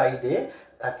একটা সাইডে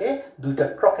থাকে দুইটা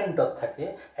ট্রকেন্টর থাকে।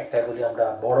 একটা বলি আমরা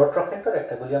বড় ট্রকেন্টর,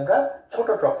 একটা বলি আমরা ছোট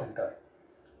ট্রকেন্টর,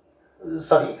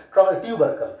 সরি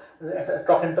টিউবারকাল। একটা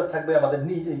ট্রকেন্টর থাকবে আমাদের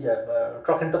নিচে,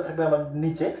 ট্রকেন্টর থাকবে আমাদের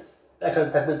নিচে, একটা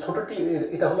থাকবে ছোটটি,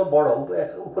 এটা হলো বড়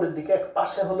উপরের দিকে, এক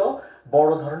পাশে হলো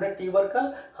বড় ধরনের টিউবারকাল,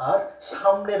 আর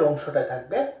সামনের অংশটায়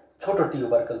থাকবে ছোট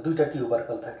টিউবারকাল। দুইটা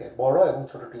টিউবারকাল থাকে, বড় এবং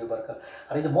ছোট টিউবারকাল।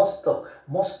 আর এই যে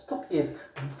মস্তকের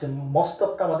যে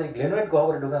মস্তকটা আমাদের গ্লেনোয়েড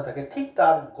গহ্বরে ঢোকানো থাকে, ঠিক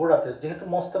তার গোড়াতে, যেহেতু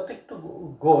মস্তকটা একটু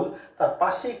গোল, তার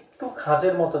পাশে একটু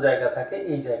খাঁজের মতো জায়গা থাকে,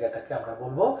 এই জায়গাটাকে আমরা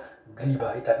বলবো গ্রীবা।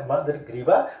 এটা আমাদের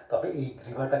গ্রীবা, তবে এই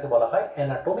গ্রীবাটাকে বলা হয়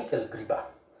অ্যানাটমিক্যাল গ্রীবা।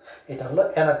 এটা হলো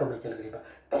অ্যানাটমিক্যাল গ্রীবা।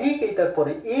 ঠিক এটার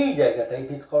পরে এই জায়গাটা,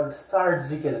 ইট ইজ কল্ড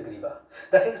সার্জিক্যাল গ্রীবা।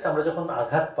 দেখা গেছে আমরা যখন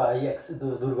আঘাত পাই,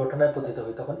 দুর্ঘটনায় পতিত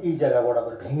হই, তখন এই জায়গা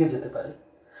বরাবর ভেঙে যেতে পারে।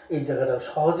 এই জায়গাটা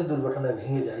সহজে দুর্ঘটনায়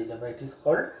ভেঙে যায়, এই জন্য ইট ইজ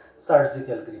কল্ড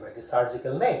সার্জিক্যাল গ্রীবা। এটি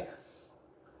সার্জিক্যাল নেক,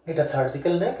 এটা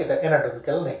সার্জিক্যাল নেক, এটা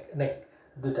অ্যানাটমিক্যাল নেক,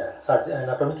 দুইটা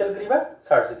অ্যানাটমিক্যাল গ্রীবা,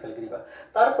 সার্জিক্যাল গ্রীবা।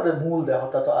 তারপরে মূল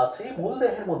দেহটা তো আছেই। মূল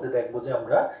দেহের মধ্যে দেখবো যে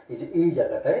আমরা এই যে এই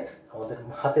জায়গাটায় আমাদের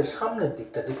হাতের সামনের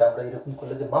দিকটা, যেটা আমরা এরকম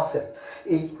করলে যে মাসেল,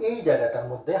 এই জায়গাটার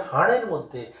মধ্যে হাড়ের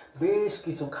মধ্যে বেশ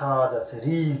কিছু খাঁজ আছে,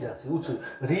 রিজ আছে, উঁচু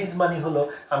রিজ মানে হলো,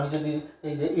 আমি যদি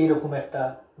এই যে এইরকম একটা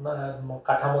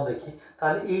কাঠামো দেখি,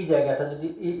 তাহলে এই জায়গাটা যদি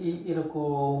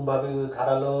এরকম ভাবে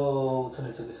ধারালো উঁচু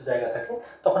নিচু কিছু জায়গা থাকে,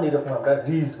 তখন এরকম আমরা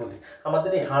রিজ বলি।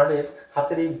 আমাদের এই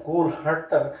হাতের এই গোল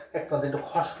হাড়টার একটা একটু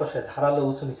খসখসে ধারালো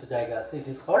উঁচু নিচু জায়গা আছে, it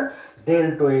is called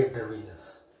deltoid ridge.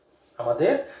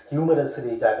 আমাদের হিউমেরাসের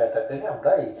এই জায়গাটাকে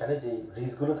আমরা এইখানে যে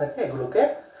রিজগুলো থাকে এগুলোকে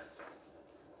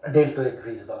ডেল্টয়েড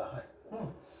রিজ বলা হয়।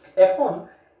 এখন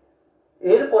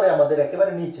এরপরে আমাদের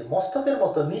একেবারে নিচে, মস্তকের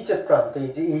মতো নিচের প্রান্তে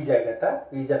এই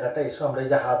জায়গাটা এসে আমরা এই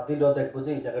যে হাত দিলেও দেখবো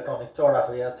যে এই জায়গাটা অনেক চড়া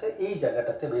হয়ে আছে। এই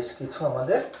জায়গাটাতে বেশ কিছু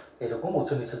আমাদের এরকম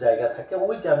উঁচু নিচু জায়গা থাকে।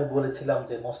 ওই যে আমি বলেছিলাম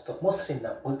যে মস্তক মসৃণ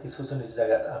না, ওই কিছু উঁচু নিচু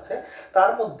জায়গা আছে।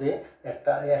 তার মধ্যে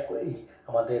একটা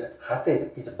আমাদের হাতের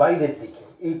এই যে বাইরের দিকে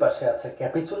এই পাশে আছে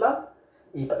ক্যাপিচুলাম,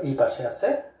 এই পাশে আছে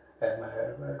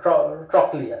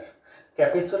ট্রক্লিয়ার।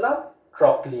 ক্যাপিচুলাম,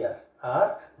 ট্রক্লিয়ার, আর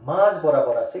মাঝ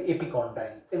বরাবর আছে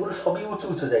এপিকন্ডাইল। এগুলো সবই উঁচু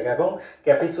উঁচু জায়গা, এবং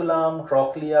ক্যাপিচুলাম,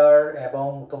 ট্রক্লিয়ার এবং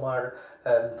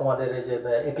তোমাদের এই যে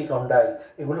এপিকন্ডাইল,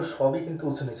 এগুলো সবই কিন্তু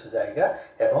উঁচু নিচু জায়গা।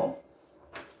 এবং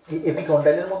এই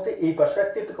এপিকন্ডাইলের মধ্যে এই পাশে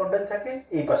একটা এপিকন্ডাইল থাকে,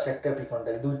 এই পাশে একটা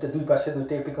এপিকন্ডাইল, দুই পাশে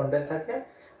দুইটা এপিকন্ডাইল থাকে।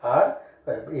 আর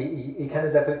এইখানে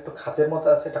দেখো একটু খাঁচের মতো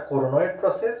আছে, এটা কোরোনয়েড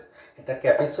প্রসেস, এটা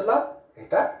ক্যাপিচুলাম,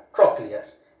 এটা ট্রক্লিয়ার,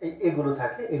 এগুলো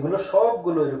থাকে। এগুলো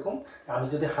সবগুলো এরকম, আমি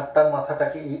যদি হাতটার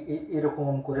মাথাটাকে এরকম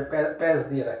করে প্যাচ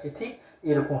দিয়ে রাখি, ঠিক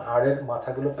এরকম হাড়ের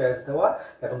মাথাগুলো প্যাচ দেওয়া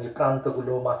এবং এই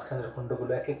প্রান্তগুলো মাঝখানের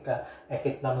খণ্ডগুলো এক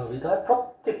এক নামে অভিহিত হয়।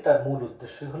 প্রত্যেকটার মূল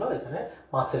উদ্দেশ্যই হলো এখানে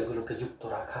মাসেলগুলোকে যুক্ত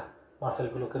রাখা,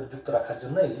 মাসেলগুলোকে যুক্ত রাখার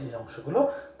জন্য এই অংশগুলো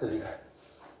তৈরি হয়।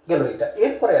 গেল এটা।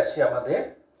 এরপরে আসি আমাদের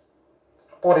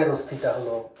পরের অস্থিটা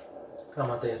হলো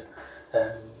আমাদের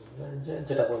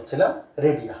যেটা বলছিলাম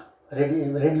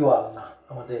রেডিও আলনা।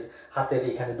 আমাদের হাতের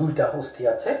এখানে দুইটা অস্থি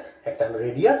আছে, একটা হলো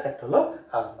রেডিয়াস, একটা হলো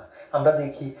আলনা। আমরা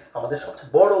দেখি আমাদের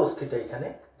সবচেয়ে বড় অস্থিটা এখানে,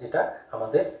 যেটা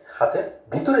আমাদের হাতের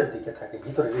ভিতরের দিকে থাকে।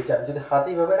 ভিতরের এই যে আমি যদি হাত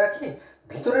এইভাবে রাখি,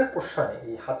 ভিতরের পোর্শনে,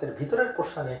 এই হাতের ভিতরের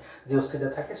পোর্শনে যে অস্থিটা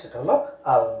থাকে সেটা হলো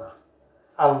আলনা।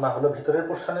 আলনা হলো ভিতরের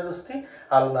পোর্শনের অস্থি।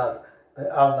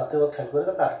 আলনাতেও খেয়াল করে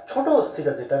তার ছোট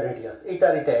অস্থিটা যেটা রেডিয়াস, এটা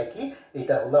একই।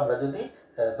 এটা হলো আমরা যদি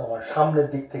তোমার সামনের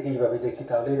দিক থেকে এইভাবে দেখি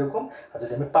তাহলে এরকম, আর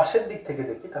যদি আমি পাশের দিক থেকে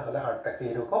দেখি তাহলে হাড়টাকে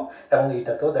এরকম। এবং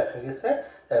এইটাতেও দেখা গেছে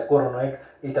কোরোনয়েড,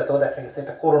 এইটাতেও দেখা গেছে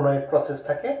এটা কোরোনয়েড প্রসেস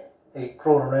থাকে। এই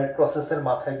কোরোনয়েড প্রসেসের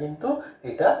মাথায় কিন্তু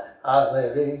এটা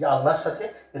আলনার সাথে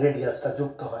রেডিয়াসটা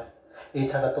যুক্ত হয়।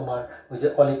 এছাড়া তোমার ওই যে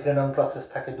অলিক্রেনন প্রসেস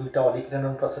থাকে, দুইটা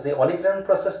অলিক্রেনন প্রসেস। এই অলিক্রেনন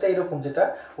প্রসেসটা এরকম, যেটা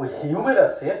ওই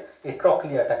হিউমেরাসের এই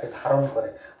ট্রক্লিয়াটাকে ধারণ করে।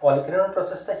 অলিক্রেনন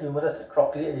প্রসেসটা হিউমেরাসের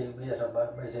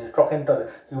এই যে ট্রকেন্টার,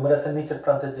 হিউমেরাসের নিচের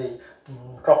প্রান্তের যে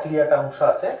ট্রক্লিয়াটা অংশ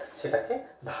আছে সেটাকে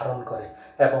ধারণ করে।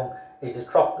 এবং এই যে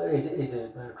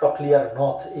ট্রক্লিয়ার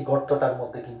নচ, এই গর্তটার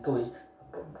মধ্যে কিন্তু ওই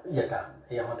ইয়েটা,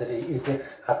 এই আমাদের এই যে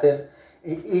হাতের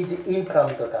এই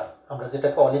প্রান্তটা আমরা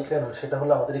যেটাকে অলিক্রেনন, সেটা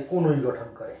হলো আমাদের এই কুনুই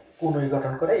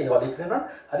গঠন করে এই অলিক্রেনন।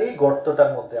 আর এই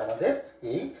গর্তটার মধ্যে আমাদের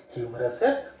এই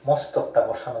হিউমেরাসের মস্তকটা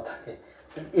বসানো থাকে।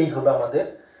 এই হলো আমাদের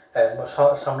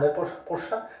সামনের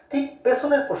পোর্শন। ঠিক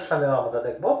পেছনের পোর্শনেও আমরা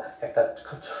দেখব একটা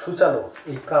সূচালো,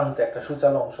 এই প্রান্তে একটা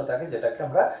সূচালো অংশ থাকে, যেটাকে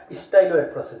আমরা স্টাইলয়েড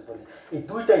প্রসেস বলি। এই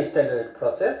দুইটা স্টাইলয়েড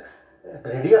প্রসেস,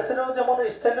 রেডিয়াসেরও যেমন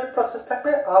স্টাইলয়েড প্রসেস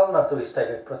থাকবে, আলনাতেও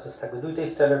স্টাইলয়েড প্রসেস থাকবে। দুইটা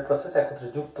স্টাইলয়েড প্রসেস একত্রে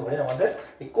যুক্ত হয়ে আমাদের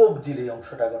এই কবজির এই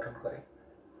অংশটা গঠন করে।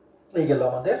 এই গেল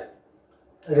আমাদের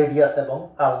রেডিয়াস এবং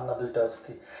আলনা দুইটা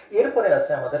অস্থি। এরপরে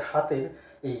আছে আমাদের হাতের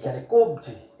এইখানে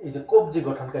কবজি, এই যে কবজি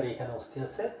গঠনকারী এখানে অস্থি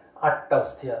আছে, 8টা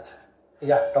অস্থি আছে। এই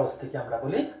 8টা অস্থিকে আমরা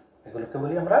বলি, এগুলোকে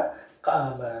বলি আমরা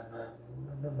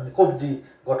মানে কবজি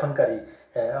গঠনকারী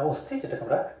অস্থি, যেটাকে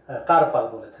আমরা কার্পাল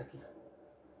বলে থাকি।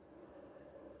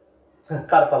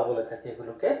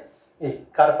 এগুলোকে। এই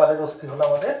কার্পালের অস্থি হলো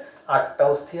আমাদের 8টা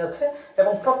অস্থি আছে,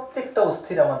 এবং প্রত্যেকটা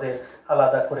অস্থির আমাদের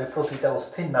আলাদা করে প্রতিটা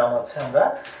অস্থির নাম আছে। আমরা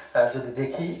যদি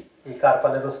দেখি এই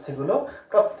কার্পালের অস্থিগুলো,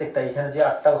 প্রত্যেকটা এখানে যে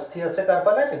 8টা অস্থি আছে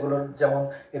কার্পালের, এগুলোর যেমন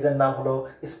এদের নাম হলো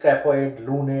স্ক্যাপয়েড,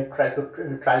 লুনেট,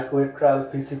 ট্রাইকোয়েট্রাল,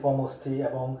 ফিসিফর্ম অস্থি,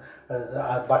 এবং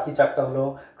বাকি 4টা হলো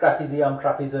ট্রাপিজিয়াম,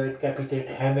 ট্রাপিজয়েড, ক্যাপিটেট,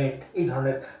 হ্যামেট। এই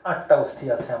ধরনের 8টা অস্থি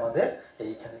আছে আমাদের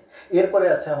এইখানে। এরপরে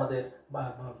আছে আমাদের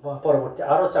পরবর্তী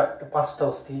আরো 5টা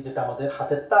অস্থি, যেটা আমাদের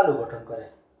হাতের তালু গঠন করে।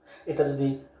 এটা যদি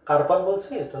কার্পাল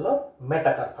বলছি, এটা হলো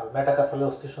মেটাকার্পালের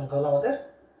অস্থির সংখ্যা হলো আমাদের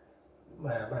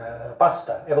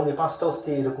 5টা। এবং এই 5টা অস্থি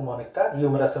এরকম অনেকটা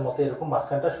হিউমেরাসের মতো, এরকম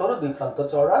মাঝখানটা সরু, দুই প্রান্ত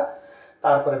চওড়া।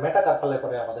 তারপরে মেটাকার্পালের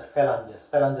পরে আমাদের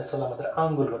ফ্যালাঞ্জেস হলো আমাদের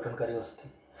আঙ্গুল গঠনকারী অস্থি।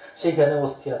 সেইখানে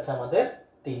অস্থি আছে আমাদের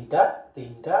 3টা,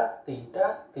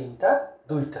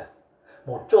 2টা,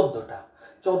 মোট 14টা।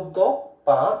 14,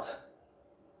 5,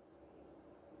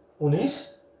 19,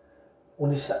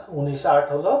 8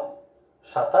 হলো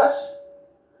 27,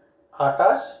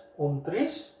 28,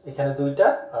 29, এখানে 2টা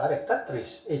আর একটা 30,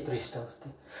 এই 30টা অস্থি।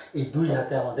 এই দুই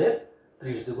হাতে আমাদের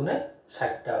 30 দুগুণে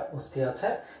 60টা অস্থি আছে।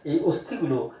 এই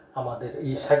অস্থিগুলো আমাদের,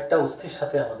 এই 60টা অস্থির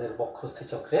সাথে আমাদের বক্ষস্থি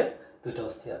চক্রের 2টা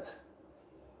অস্থি আছে।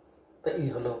 তো এই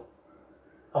হলো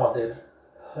আমাদের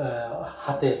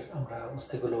হাতের আমরা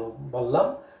অস্থিগুলো বললাম।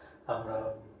 আমরা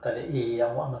তাহলে এই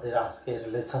আমাদের আজকের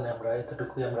লেসনে আমরা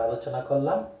এতটুকুই আমরা আলোচনা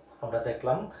করলাম। আমরা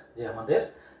দেখলাম যে আমাদের,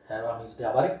 আমি যদি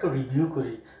আবার একটু রিভিউ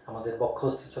করি, আমাদের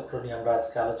বক্ষস্থি চক্র নিয়ে আমরা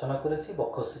আজকে আলোচনা করেছি।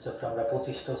 বক্ষস্থি চক্রে আমরা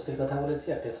 25টা অস্থির কথা বলেছি,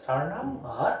 একটা স্টার্নাম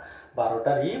আর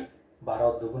 12টা রিব,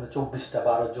 12 দুগুণে 24টা,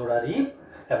 12 জোড়া রিব,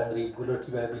 এবং রিবগুলোর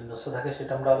কিভাবে বিন্যস্ত থাকে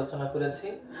সেটা আমরা আলোচনা করেছি।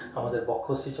 আমাদের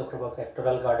বক্ষস্থি চক্র বা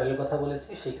পেক্টোরাল গার্ডেলের কথা বলেছি,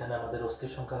 সেইখানে আমাদের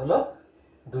অস্থির সংখ্যা হলো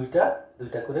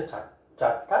 2টা করে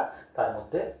 4টা। তার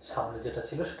মধ্যে সামনে যেটা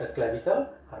ছিল সেটা ক্ল্যাভিকল,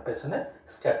 আর পেছনে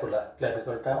স্ক্যাপুলা।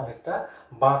 ক্ল্যাভিকলটা অনেকটা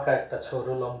বাঁকা একটা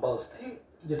সরু লম্বা অস্থি,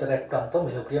 যেটার এক প্রান্ত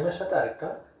মেনোপ্রিয়ামের সাথে, আরেকটা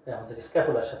আমাদের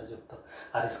স্ক্যাপুলার সাথে যুক্ত।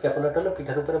 আর স্ক্যাপুলাটা হলো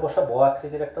পিঠের উপরে বসা ব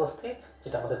আকৃতির একটা অস্থি,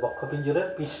 যেটা আমাদের বক্ষপিঞ্জরের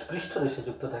পৃষ্ঠদেশে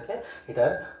যুক্ত থাকে।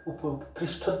 এটার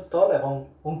পৃষ্ঠতল এবং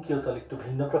অঙ্কীয় তল একটু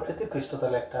ভিন্ন প্রকৃতির।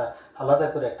 পৃষ্ঠতলে একটা আলাদা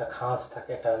করে একটা খাঁজ থাকে,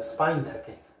 একটা স্পাইন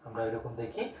থাকে, আমরা এরকম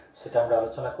দেখি, সেটা আমরা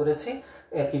আলোচনা করেছি।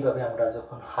 একইভাবে আমরা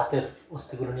যখন হাতের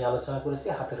অস্থিগুলো নিয়ে আলোচনা করেছি,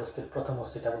 হাতের অস্থির প্রথম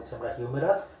অস্থিটা বলছি আমরা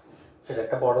হিউমেরাস, সেটা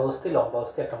একটা বড় অস্থি, লম্বা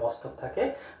অস্থি, একটা মস্তক থাকে,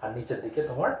 আর নিচের দিকে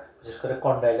তোমার বিশেষ করে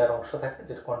কন্ডাইলার অংশ থাকে,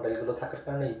 যেটা কন্ডাইলগুলো থাকার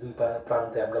কারণে এই দুই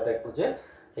প্রান্তে আমরা দেখবো যে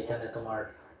এখানে তোমার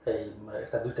এই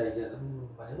একটা দুইটাই যে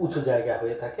মানে উঁচু জায়গা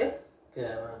হয়ে থাকে,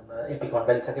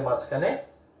 এপিকন্ডাইল থাকে মাঝখানে,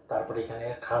 তারপরে এখানে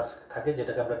খাস থাকে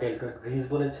যেটাকে আমরা ডেল্টয়েড গ্রিজ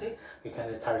বলেছি,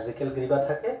 এখানে সার্জিক্যাল গ্রীবা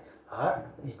থাকে, আর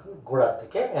এই গোড়ার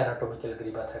দিকে অ্যানাটমিক্যাল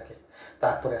গ্রীবা থাকে।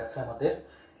 তারপরে আছে আমাদের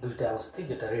দুইটা অস্থি,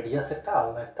 যেটা রেডিয়াস একটা,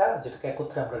 আলনা একটা, যেটাকে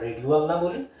একত্রে আমরা রেডিওয়াল না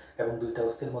বলি, এবং দুইটা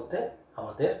অস্থির মধ্যে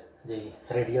আমাদের যে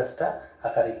রেডিয়াসটা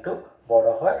আকার একটু বড়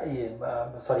হয়,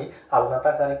 সরি আলনাটা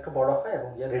আকার একটু বড় হয় এবং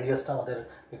রেডিয়াসটা আমাদের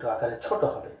একটু আকারে ছোট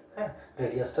হবে। হ্যাঁ,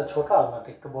 রেডিয়াসটা ছোট, আলনাটা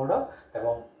একটু বড়,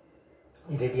 এবং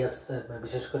রেডিয়াস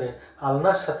বিশেষ করে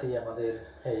আলনার সাথেই আমাদের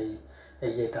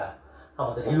এই এটা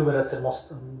আমাদের হিউমেরাসের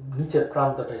নিচের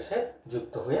প্রান্তটা এসে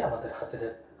যুক্ত হয়ে আমাদের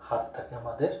হাতটাকে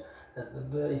আমাদের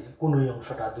এই কুনুই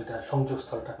অংশটা, দুইটা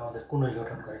সংযোগস্থলটাকে আমাদের কুনুই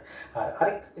গঠন করে। আর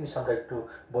আরেকটা জিনিস আমরা একটু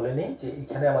বলে নিই যে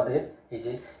এখানে আমাদের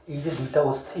এই যে দুইটা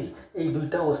অস্থি, এই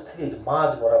দুইটা অস্থির এই মাঝ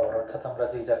বরাবর, অর্থাৎ আমরা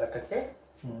যে জায়গাটাকে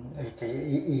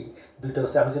এই দুইটা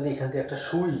অস্থি, আমি যদি এখান থেকে একটা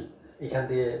সুই এখান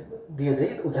দিয়ে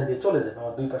দিই, ওইখান দিয়ে চলে যাবে,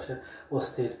 আমার দুই পাশের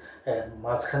অস্থির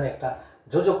মাঝখানে একটা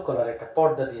যোজক কলার একটা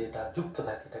পর্দা দিয়ে এটা যুক্ত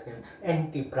থাকে, এটাকে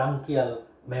অ্যান্টি ব্রাঙ্কিয়াল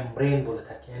মেমব্রেন বলে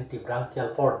থাকি, অ্যান্টি ব্রাঙ্কিয়াল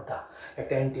পর্দা।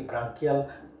 একটা অ্যান্টি ব্রাঙ্কিয়াল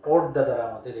পর্দা দ্বারা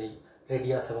আমাদের এই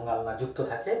রেডিয়াস এবং আলনা যুক্ত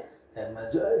থাকে,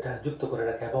 এটা যুক্ত করে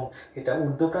রাখে, এবং এটা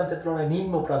ঊর্ধ্ব প্রান্তের তুলনায়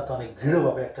নিম্ন প্রান্ত অনেক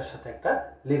দৃঢ়ভাবে একটার সাথে একটা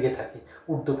লেগে থাকে।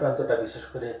 ঊর্ধ্ব প্রান্তটা বিশেষ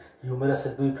করে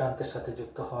হিউমেরাসের দুই প্রান্তের সাথে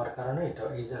যুক্ত হওয়ার কারণে এটা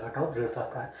এই জায়গাটাও দৃঢ়তা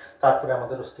পায়। তারপরে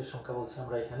আমাদের অস্থির সংখ্যা বলছি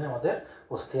আমরা, এখানে আমাদের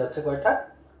অস্থি আছে কয়টা?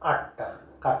 8টা।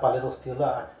 কার্পালের অস্থি হলো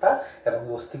 8টা, এবং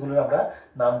অস্থিগুলোর আমরা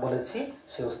নাম বলেছি,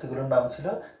 সেই অস্থিগুলোর নাম ছিল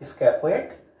স্ক্যাপয়েড,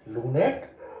 লুনেট,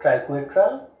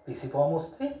 ট্রাইকোয়েট্রাল, পিসিফর্ম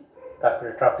অস্থি, তারপরে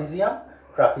ট্রাপিজিয়াম,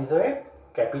 ট্রাপিজয়েড,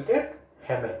 ক্যাপিটেট,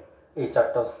 হেমেন, এই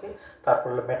 4টা অস্থি। তারপর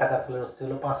হলো মেটাকার্পালের অস্থি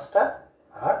হলো 5টা,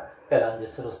 আর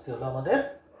প্যালাঞ্জেসের অস্থি হলো আমাদের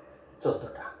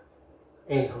 14টা।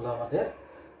 এই হলো আমাদের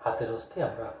হাতের অস্থি।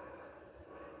 আমরা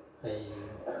এই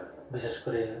বিশেষ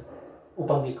করে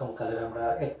উপাঙ্গিক কঙ্কালের আমরা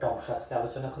একটা অংশ আজকে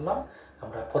আলোচনা করলাম।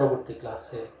 আমরা পরবর্তী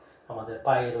ক্লাসে আমাদের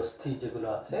পায়ের অস্থি যেগুলো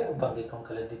আছে, উপাঙ্গিক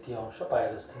কঙ্কালের দ্বিতীয় অংশ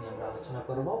পায়ের অস্থি নিয়ে আমরা আলোচনা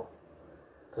করব।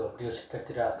 তো প্রিয়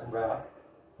শিক্ষার্থীরা, তোমরা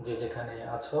যে যেখানে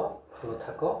আছো ভালো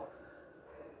থাকো,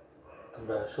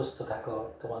 তোমরা সুস্থ থাকো,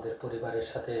 তোমাদের পরিবারের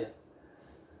সাথে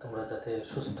তোমরা যাতে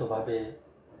সুস্থভাবে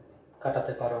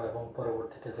কাটাতে পারো, এবং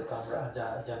পরবর্তীতে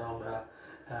যেন আমরা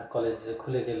কলেজে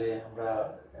খুলে গেলে আমরা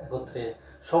একত্রে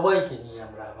সবাইকে নিয়ে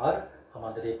আমরা আবার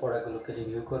আমাদের এই পড়াগুলোকে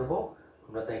রিভিউ করব,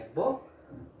 আমরা দেখব।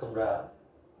 তোমরা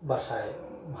বাসায়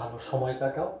ভালো সময়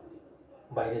কাটাও,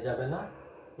 বাইরে যাবে না,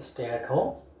 স্টে অ্যাট হোম।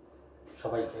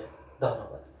 সবাইকে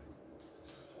ধন্যবাদ।